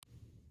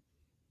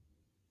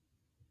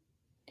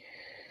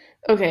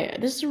Okay,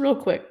 this is real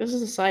quick. This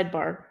is a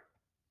sidebar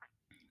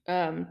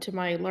to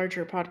my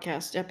larger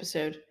podcast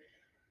episode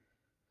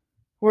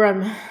where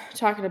I'm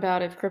talking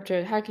about if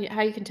crypto, how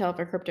you can tell if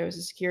a crypto is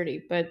a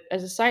security. But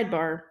as a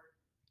sidebar,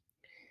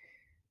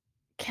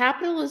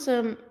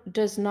 capitalism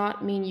does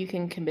not mean you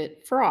can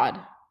commit fraud.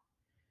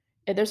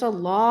 And there's a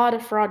lot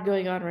of fraud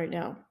going on right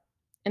now.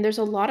 And there's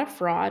a lot of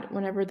fraud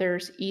whenever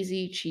there's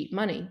easy, cheap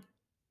money,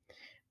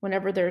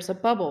 whenever there's a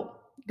bubble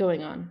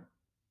going on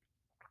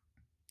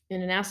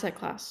in an asset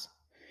class.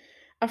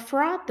 A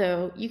fraud,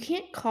 though, you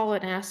can't call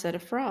an asset a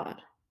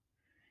fraud.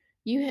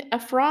 A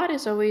fraud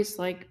is always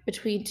like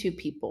between two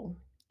people.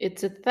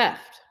 It's a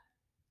theft,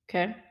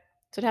 okay?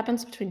 So it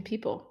happens between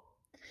people.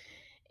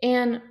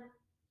 And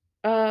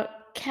uh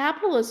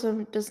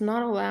capitalism does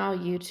not allow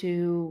you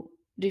to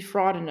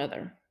defraud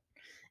another.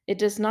 It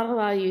does not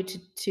allow you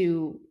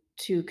to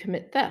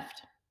commit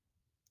theft,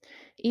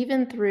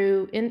 even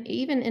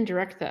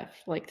indirect theft,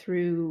 like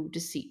through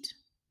deceit.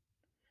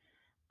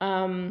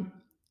 Um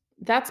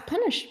that's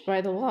punished by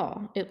the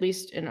law, at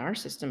least in our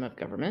system of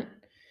government.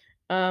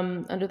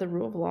 Under the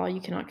rule of law,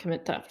 you cannot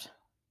commit theft.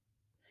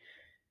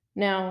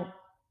 Now,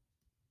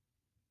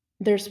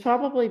 there's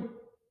probably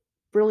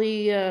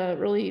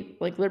really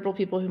like liberal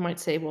people who might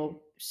say,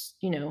 well,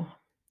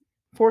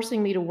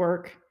 forcing me to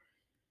work,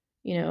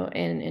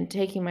 and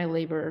taking my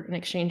labor in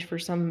exchange for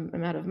some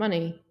amount of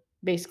money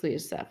basically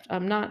is theft.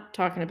 I'm not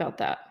talking about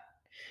that.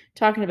 I'm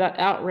talking about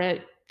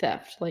outright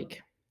theft,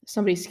 like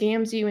somebody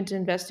scams you into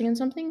investing in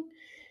something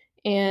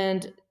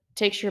and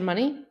takes your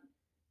money,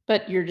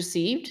 but you're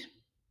deceived.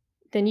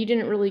 Then you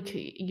didn't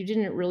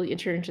really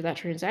enter into that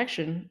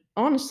transaction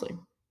honestly.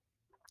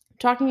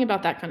 Talking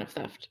about that kind of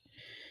theft.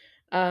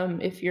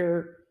 If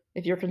you're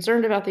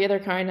concerned about the other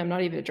kind, I'm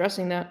not even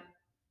addressing that.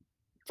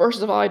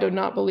 First of all, I do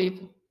not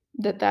believe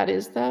that that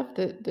is theft.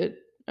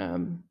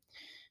 Um,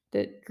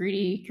 that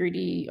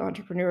greedy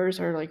entrepreneurs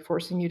are like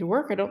forcing you to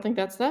work. I don't think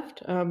that's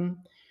theft.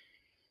 I'm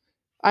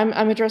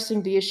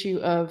addressing the issue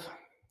of,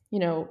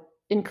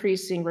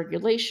 increasing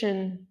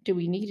regulation. Do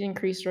we need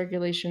increased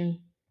regulation?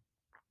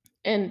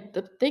 And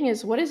the thing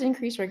is, what is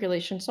increased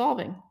regulation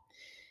solving?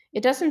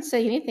 It doesn't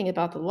say anything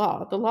about the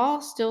law. The law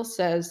still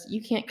says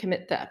you can't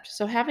commit theft.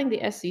 So having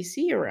the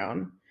SEC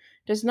around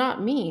does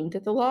not mean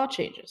that the law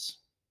changes,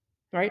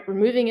 right?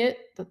 Removing it,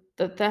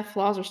 the theft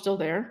laws are still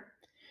there.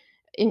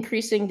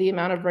 Increasing the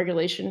amount of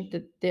regulation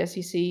that the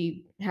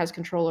SEC has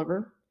control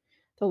over,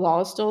 the law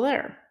is still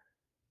there.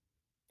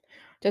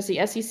 Does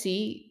the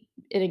SEC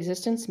in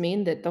existence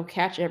mean that they'll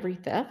catch every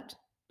theft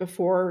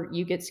before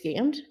you get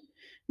scammed?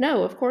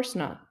 No, of course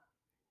not.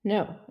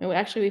 No, no,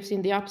 actually, we've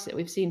seen the opposite.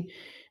 We've seen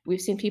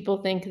people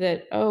think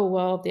that, oh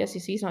well, if the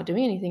SEC is not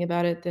doing anything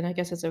about it, then I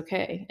guess it's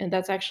okay, and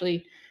that's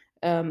actually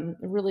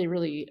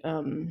really.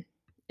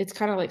 It's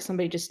kind of like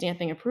somebody just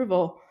stamping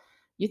approval.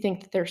 You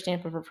think that their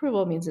stamp of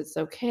approval means it's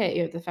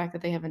okay, or the fact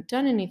that they haven't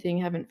done anything,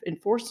 haven't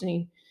enforced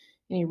any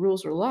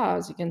rules or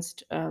laws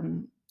against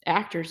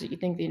actors that you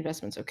think the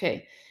investment's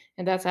okay,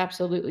 and that's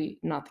absolutely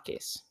not the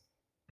case.